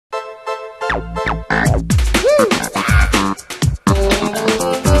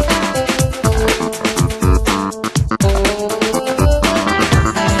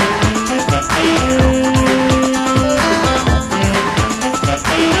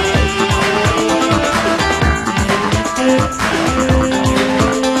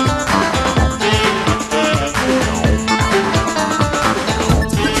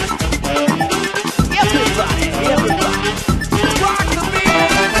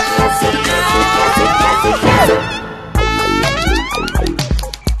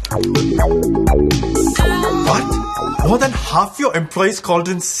half your employees called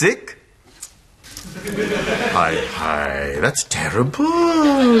in sick? Hi, that's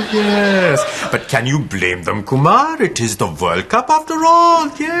terrible, yes. But can you blame them, Kumar? It is the World Cup after all,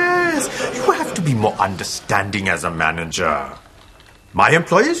 yes. You have to be more understanding as a manager. My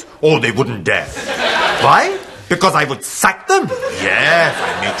employees? Oh, they wouldn't dare. Why? Because I would sack them. Yes,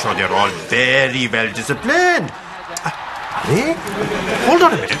 I make sure they're all very well disciplined. Hey, hold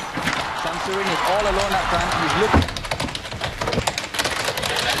on a minute. Shamsuddin is all alone up front. He's looking.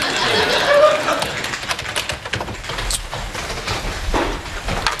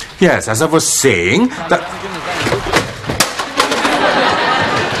 Yes, as I was saying, that...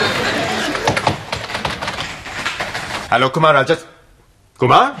 Hello, Kumar, I'll just...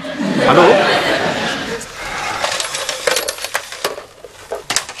 Kumar? Hello?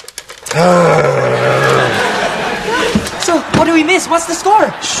 So, what do we miss? What's the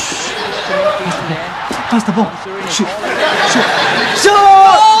score? Shh. Pass the ball. Shoot. Shoot. Shoot!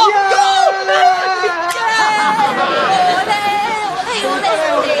 Oh,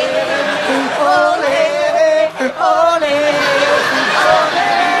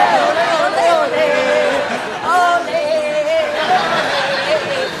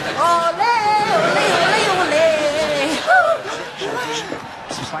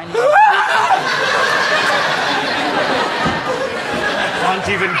 Can't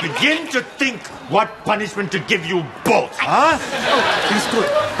even begin to think what punishment to give you both, huh? Oh, he's good.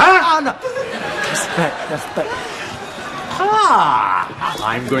 Huh? No. That's bad.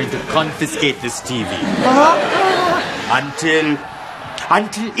 I'm going to confiscate this TV. Until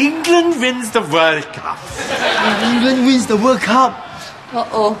England wins the World Cup. England wins the World Cup.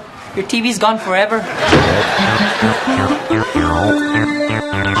 Uh-oh. Your TV's gone forever.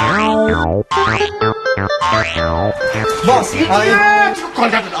 Boss, You call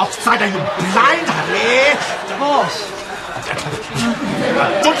that an offside? Are you blind, Harry? Boss.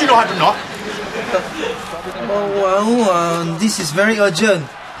 Don't you know how to knock? Oh, well, this is very urgent.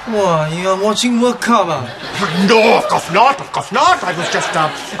 Wow, you are watching World Cup, No, of course not. I was just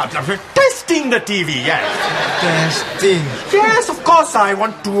testing the TV, yes. Testing. Yes, of course, I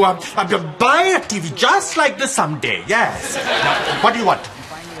want to buy a TV just like this someday, yes. Now, what do you want?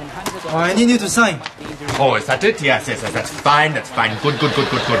 Oh, I need you to sign. Oh, is that it? Yes, that's fine. Good.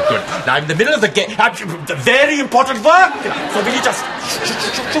 Now, in the middle of the game, the very important work. So will you just...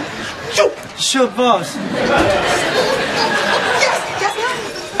 Shoot. Sure, boss. Yes.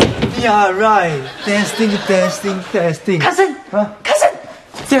 Yeah, right. Testing. Cousin! Huh? Cousin!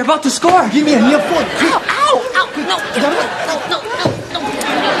 They're about to score! Give me a earphone. Ow! No!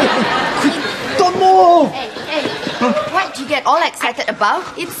 Quick, don't move. Hey, what do you get all excited about?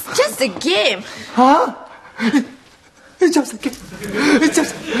 It's just a game. Huh? It's just a game. It's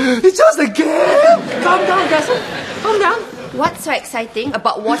just a game. Calm down, cousin. Calm down. What's so exciting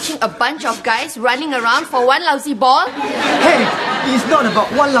about watching a bunch of guys running around for one lousy ball? Hey, it's not about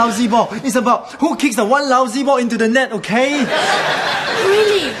one lousy ball. It's about who kicks the one lousy ball into the net, okay?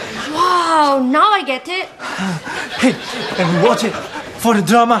 Really? Wow, now I get it. Hey, and we watch it for the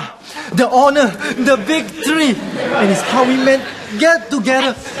drama, the honor, the big three. And it's how we men get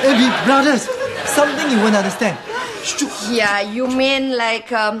together and be brothers. Something you won't understand. Yeah, you mean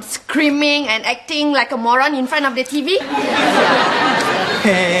like screaming and acting like a moron in front of the TV?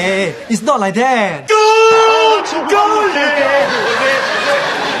 Hey, it's not like that.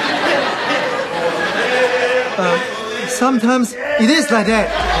 Sometimes it is like that.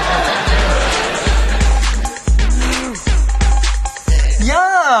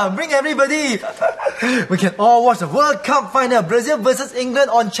 Yeah, bring everybody. We can all watch the World Cup final, Brazil versus England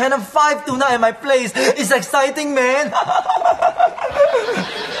on Channel 5 tonight at my place. It's exciting, man.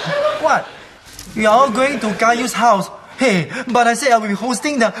 What? We are all going to Kiasu's house. Hey, but I said I will be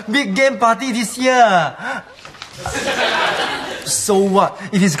hosting the big game party this year. So what?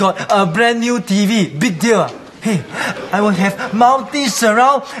 If it's got a brand new TV, big deal. Hey, I will have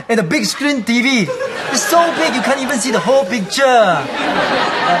multi-surround and a big screen TV. It's so big you can't even see the whole picture.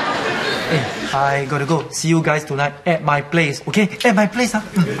 Hey, I gotta go. See you guys tonight at my place, okay? At my place, huh?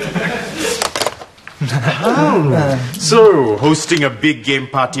 So, hosting a big game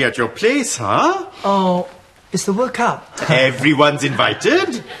party at your place, huh? Oh, it's the World Cup. Everyone's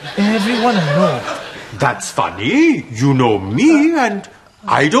invited? Everyone I know. That's funny. You know me and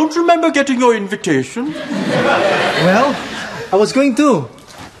I don't remember getting your invitation. Well, I was going to.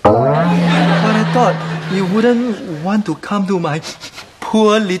 But I thought you wouldn't want to come to my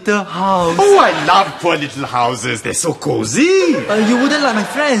poor little house. Oh, I love poor little houses. They're so cozy. You wouldn't like my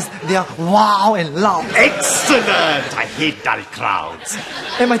friends. They are wow and loud. Excellent. I hate dull crowds.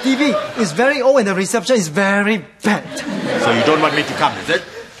 And my TV is very old and the reception is very bad. So you don't want me to come, is it?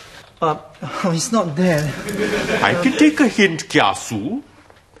 It's not there. I can take a hint, Kiasu.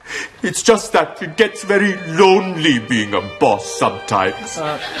 It's just that it gets very lonely being a boss sometimes.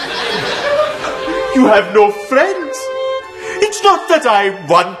 You have no friends. It's not that I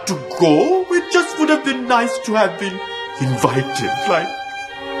want to go. It just would have been nice to have been invited like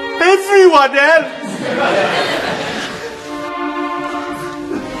everyone else.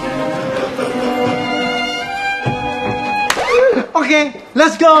 Okay,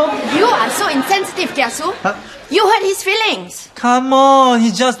 let's go. You are so insensitive, Kiasu. You hurt his feelings. Come on,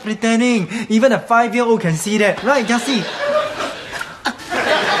 he's just pretending. Even a 5-year-old can see that. Right, Kiasi?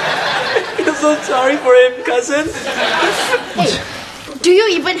 I'm so sorry for him, cousin. Hey, do you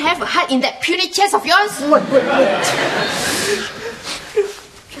even have a heart in that puny chest of yours?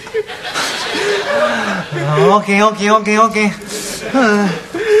 Okay.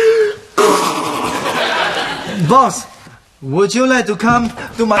 Boss, would you like to come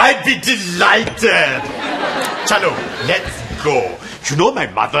to my... I'd be delighted. Chalo, let's go. You know my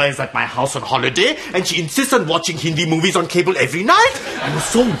mother is at my house on holiday and she insists on watching Hindi movies on cable every night. I was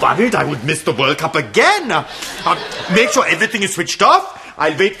so worried I would miss the World Cup again. Make sure everything is switched off.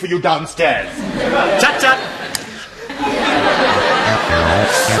 I'll wait for you downstairs. Chat.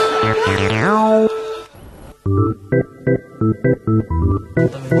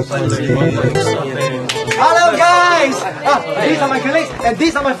 Hello, guys! These are my colleagues and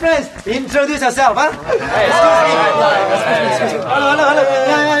these are my friends. Introduce yourself, huh? Hello.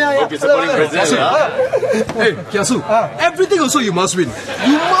 Hope you're supporting Brazil, Hey, Kiasu, everything also you must win.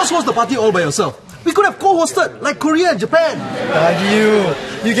 You must host the party all by yourself. We could have co-hosted, like Korea and Japan.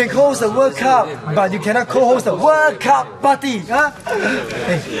 You can co-host the World Cup, but you cannot co-host the World Cup party, huh?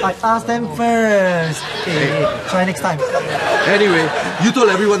 Hey, I asked them first. Hey, try next time. Anyway, you told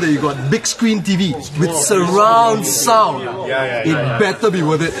everyone that you got big screen TV with surround sound. It better be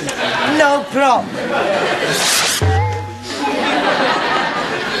worth it. No problem.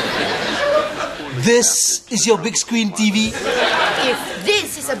 This is your big screen TV? If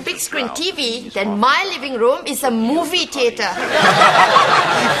this is a big screen TV, then my living room is a movie theater.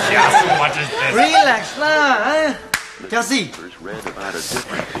 Yes, what is this? Relax lah, Kiasi.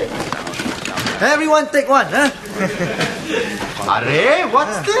 Everyone take one, huh? Are,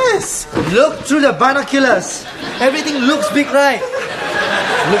 what's this? Look through the binoculars. Everything looks big, right?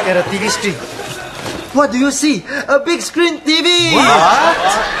 Look at the TV screen. What do you see? A big screen TV! What?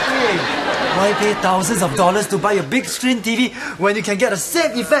 Why pay thousands of dollars to buy a big screen TV when you can get a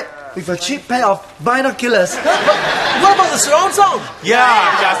same effect with a cheap pair of binoculars? What about the surround sound?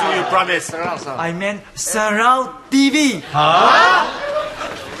 Yeah, Kiasu, you promised. I meant surround TV.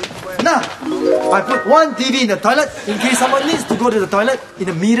 Now, I put one TV in the toilet in case someone needs to go to the toilet in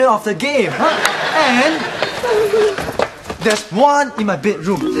the middle of the game. And there's one in my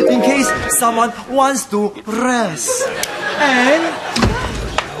bedroom in case someone wants to rest. And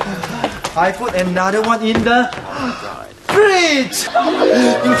I put another one in the fridge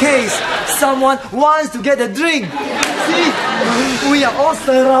in case someone wants to get a drink. See? We are all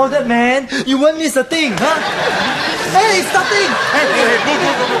surrounded, man. You won't miss a thing, huh? Hey, it's starting! Hey,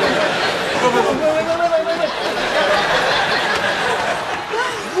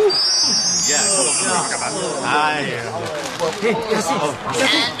 Hey,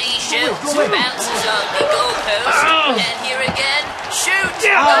 And he shoots, bounces on the goalpost, and here again, shoots!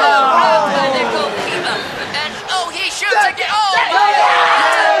 By the goalkeeper, and he shoots again!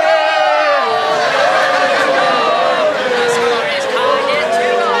 The score is tied at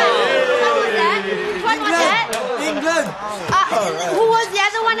 2-2. What was that? England! Who was the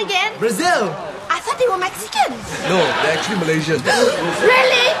other one again? Brazil! I thought they were Mexican. No, they're actually Malaysian.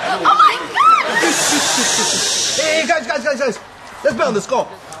 Really? Oh my god! Hey, guys. Let's bet on the score.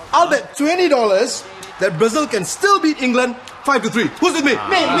 I'll bet $20 that Brazil can still beat England 5-3. Who's with me? I'll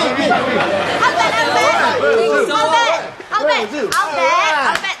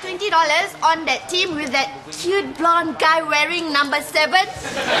bet $20 on that team with that cute blonde guy wearing number 7.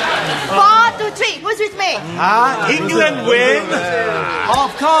 4-3. Who's with me? England win?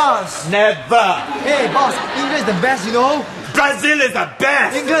 Of course! Never. Hey, boss, England is the best, you know? Brazil is the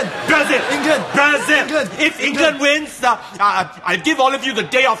best. England. Brazil. England. Brazil. England. If England wins, I'll give all of you the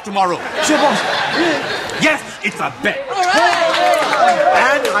day off tomorrow. Sure, boss. Yes, it's a bet.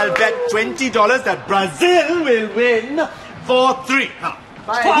 And I'll bet $20 that Brazil will win 4-3.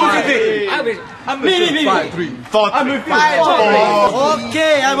 Me. 5-3.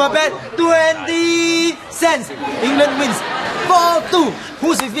 Okay, I will bet 20 cents. England wins 4-2.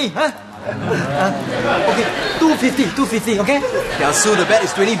 Who's with me? Huh? Okay, 250, okay? Kiasu, the bet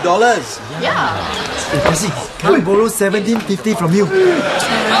is $20. Yeah. Hey, Kiasi, can I borrow 17.50 from you?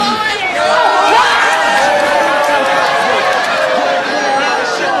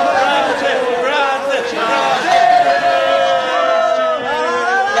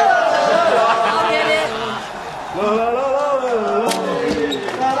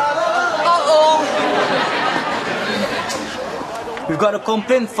 We've got a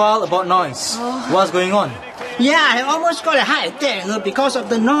complaint filed about noise. What's going on? Yeah, I almost got a heart attack because of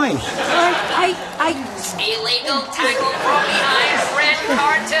the noise. Illegal tackle from behind, red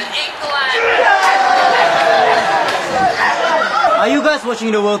card to England. Are you guys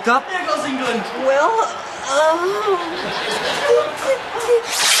watching the World Cup? It's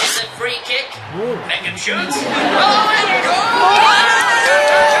a free kick. Beckham shoots. Oh, and goal!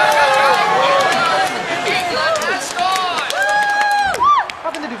 England has scored. How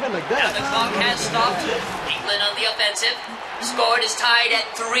can they defend like that? Now the clock has stopped. England on the offensive. Score is tied at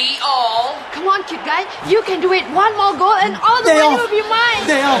 3-all. Come on, cute guy. You can do it. One more goal and all the money will be mine.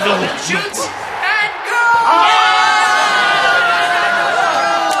 They are. Shoots and goal!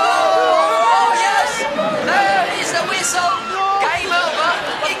 Oh, yes! There is the whistle. Game over.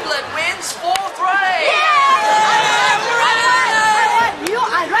 England wins 4-3. You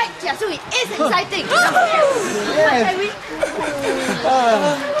are right, Kiasu. It is exciting. What can we?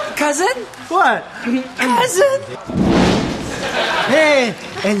 Cousin? What? Cousin? Hey,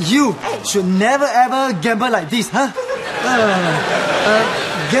 and you should never ever gamble like this, huh?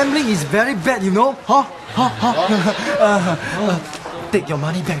 Gambling is very bad, you know? Take your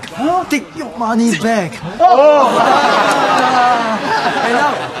money back. Take your money back. And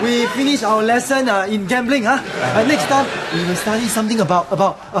now we finish our lesson in gambling, huh? Next time we will study something about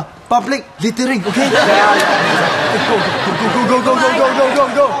public littering, okay?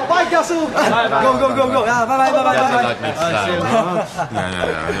 Go. Bye, Kiasu. Go. Bye.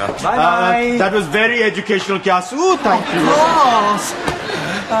 Bye. That was very educational, Kiasu. Thank you.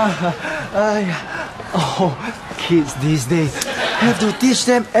 Oh, kids these days have to teach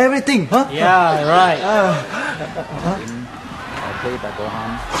them everything, huh? Yeah, right. Okay, but go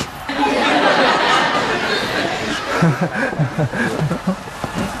home.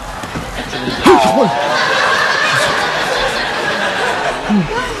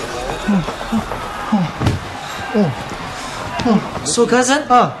 So, cousin,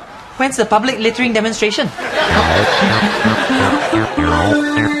 when's the public littering demonstration?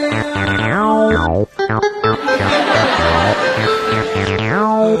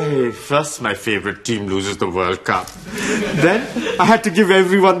 First, my favorite team loses the World Cup. Then, I had to give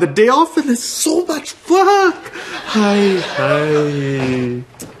everyone the day off, and there's so much work. Hi.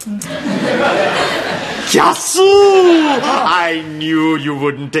 Kiasu! I knew you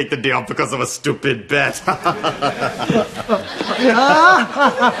wouldn't take the day off because of a stupid bet.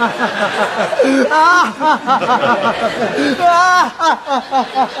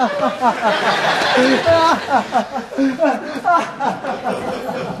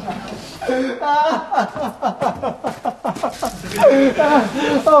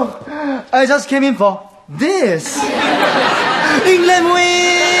 I just came in for this. England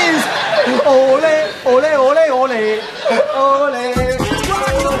wins! Ole, ole, ole, ole, ole.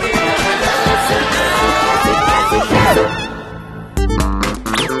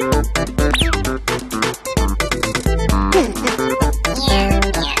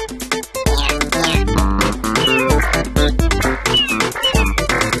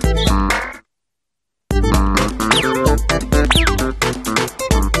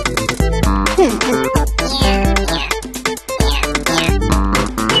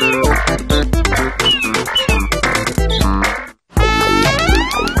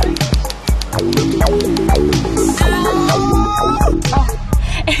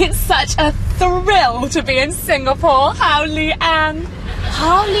 It's such a thrill to be in Singapore. How Leanne?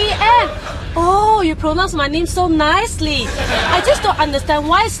 How Leanne? Oh, you pronounce my name so nicely. I just don't understand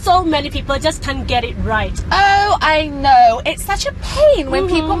why so many people just can't get it right. Oh, I know. It's such a pain when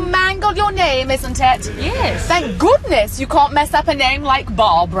people mangle your name, isn't it? Yes. Thank goodness you can't mess up a name like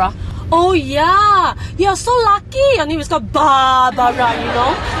Barbara. Oh yeah, you're so lucky your name is called Barbara, you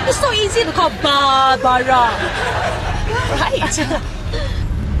know. It's so easy to call Barbara. Right.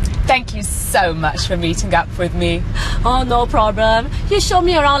 Thank you so much for meeting up with me. Oh, no problem. You showed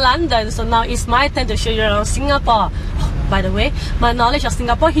me around London, so now it's my turn to show you around Singapore. By the way, my knowledge of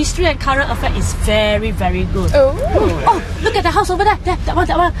Singapore history and current affairs is very, very good. Oh. Oh, look at the house over there. That one.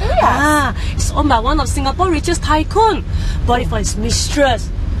 Yes. It's owned by one of Singapore's richest tycoon. Bought it for his mistress.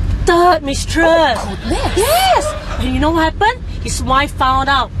 Third mistress. Oh, goodness. Yes. And you know what happened? His wife found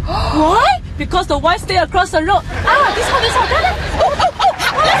out. Why? Because the wife stayed across the road. This one.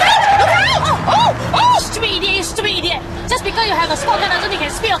 You stupid idiot. Just because you have a small gun doesn't mean you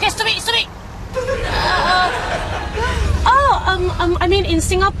can speak, okay? Stupid. I mean, in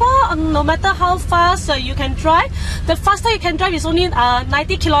Singapore, no matter how fast you can drive, the faster you can drive is only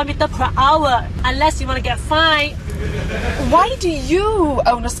 90 km per hour, unless you want to get fined. Why do you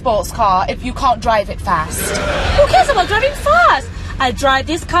own a sports car if you can't drive it fast? Who cares about driving fast? I drive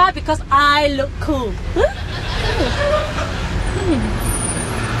this car because I look cool.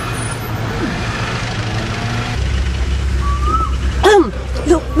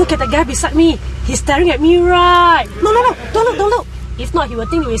 Look at the guy beside me. He's staring at me, right? No, don't look. If not, he will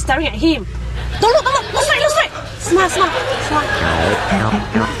think we're staring at him. Don't look. Look straight. Smart.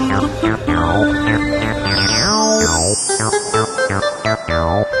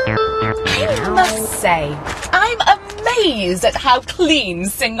 I must say, I'm amazed at how clean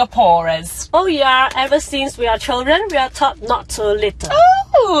Singapore is. Oh yeah, ever since we are children, we are taught not to litter.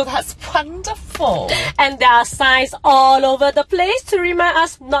 Oh, that's wonderful. And there are signs all over the place to remind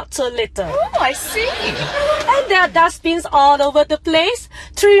us not to litter. Oh, I see. And there are dustbins all over the place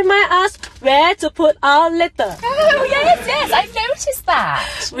to remind us where to put our litter. Oh, yes, I've noticed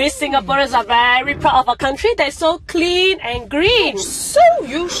that. We Singaporeans are very proud of our country that's so clean and green. So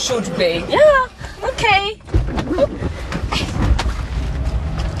you should be. Yeah, okay.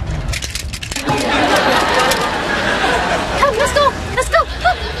 Come, let's go.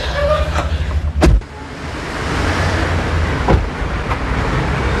 Come.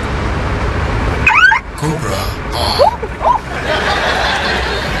 Cobra.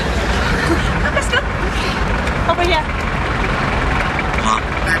 Let's go. Over here.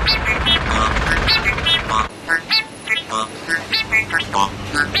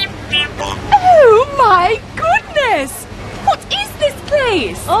 Oh my goodness! What is this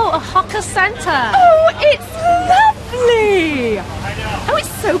place? Oh, a hawker center. Oh, it's lovely! Oh, it's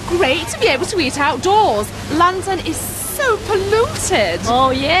so great to be able to eat outdoors. London is so polluted.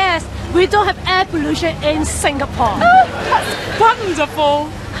 Oh, yes. We don't have air pollution in Singapore. Oh, that's wonderful.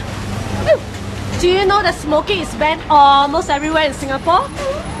 Do you know that smoking is banned almost everywhere in Singapore?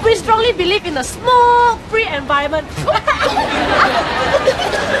 We strongly believe in a smoke-free environment.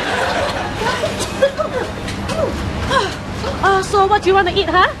 So what do you want to eat,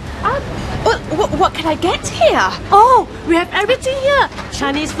 huh? What can I get here? Oh, we have everything here.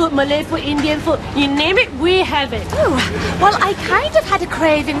 Chinese food, Malay food, Indian food. You name it, we have it. Oh, well, I kind of had a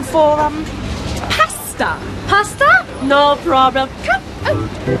craving for, pasta. Pasta? No problem. Come.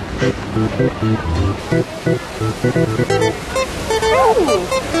 Oh,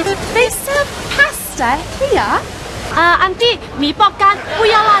 they serve pasta here? 安迪，米爆干，不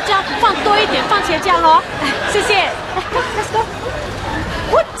要辣椒，放多一点番茄酱哦。谢谢。Let's go.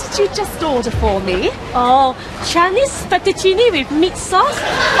 What did you just order for me? Oh, Chinese fettuccine with meat sauce.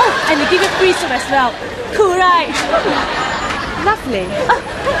 Oh, and they give you free soup as well. Cool, right? Lovely. Hey,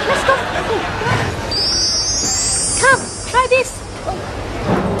 let's go. Come, try this.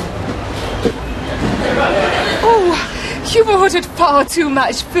 Oh, you've ordered far too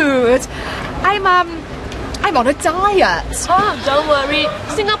much food. I'm on a diet. Oh, don't worry.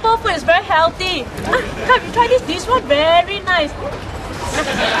 Singapore food is very healthy. Come, try this. This one very nice.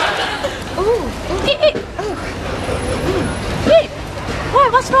 Eat. Eat. Why?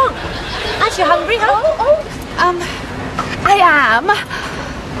 What's wrong? Aren't you hungry, huh? I am.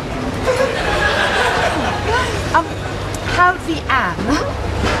 Howdy, Anne.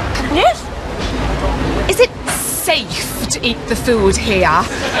 Yes? Is it safe to eat the food here? I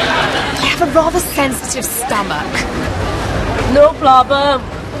have a rather sensitive stomach. No problem.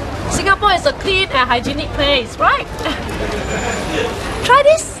 Singapore is a clean and hygienic place, right? Try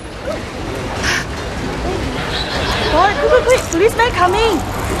this. Quick, policeman coming.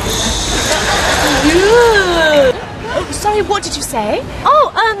 Oh, sorry, what did you say?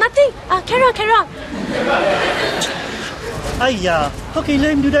 Oh, nothing. Carry on. Aiya, how can you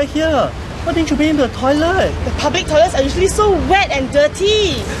let him do that here? Why didn't you bring him to the toilet? The public toilets are usually so wet and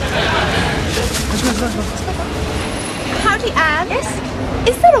dirty. Howdy, Anne. Yes?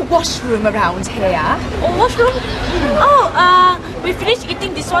 Is there a washroom around here? Oh, washroom? Oh, we finished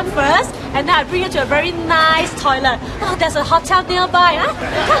eating this one first, and then I bring you to a very nice toilet. Oh, there's a hotel nearby, huh?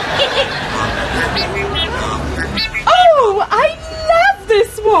 Come, eat. Oh, I love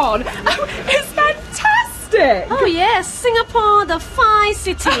this one. Oh, it's fantastic. fantastic. Oh yes, Singapore, the fine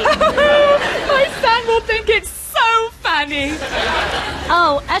city. My son will think it's so funny.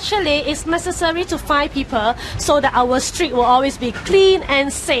 Oh, actually, it's necessary to find people so that our street will always be clean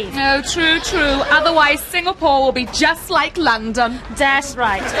and safe. Oh, true. Otherwise, Singapore will be just like London. That's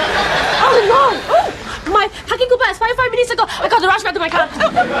right. Oh no! Oh, my parking coupon expired 5 minutes ago. I got to rush back to my car.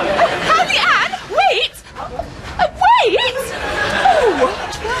 Hardly Ann, wait! Wait! Oh.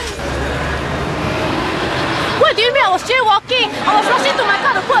 What do you mean? I was jaywalking. I was rushing to my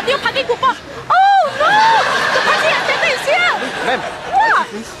car to put a new parking coupon. Oh no! The parking attendant is here. Ma'am. What?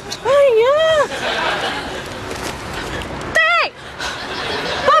 Oh yeah. Dang!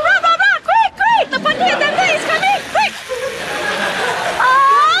 Barbara! Quick! The parking attendant is coming! Quick!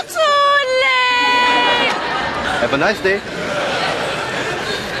 Oh, too late! Have a nice day.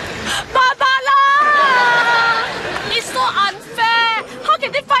 Barbara! It's so unfair. How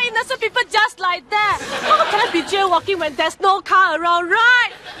can they find innocent people just like that? How can I be jaywalking when there's no car around,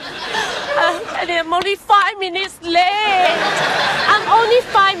 right? And I'm only 5 minutes late. I'm only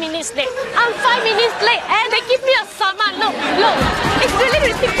 5 minutes late. I'm 5 minutes late and they give me a summon. Look. It's really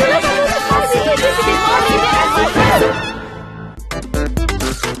ridiculous. I'm only 5 minutes. This is more lenient.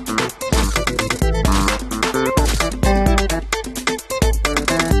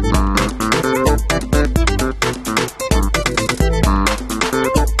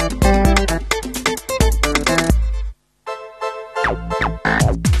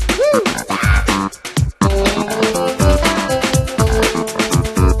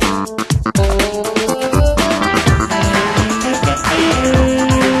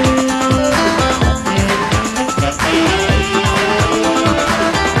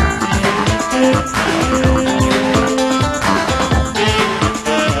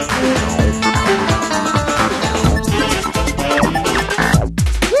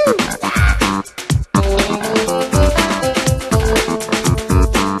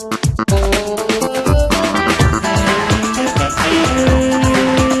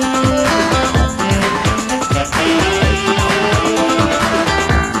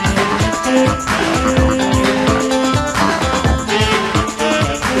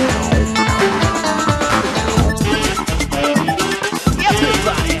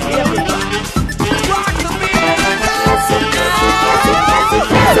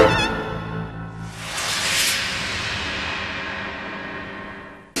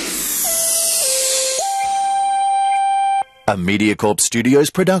 A Mediacorp Studios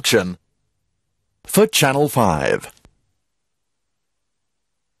production for Channel 5.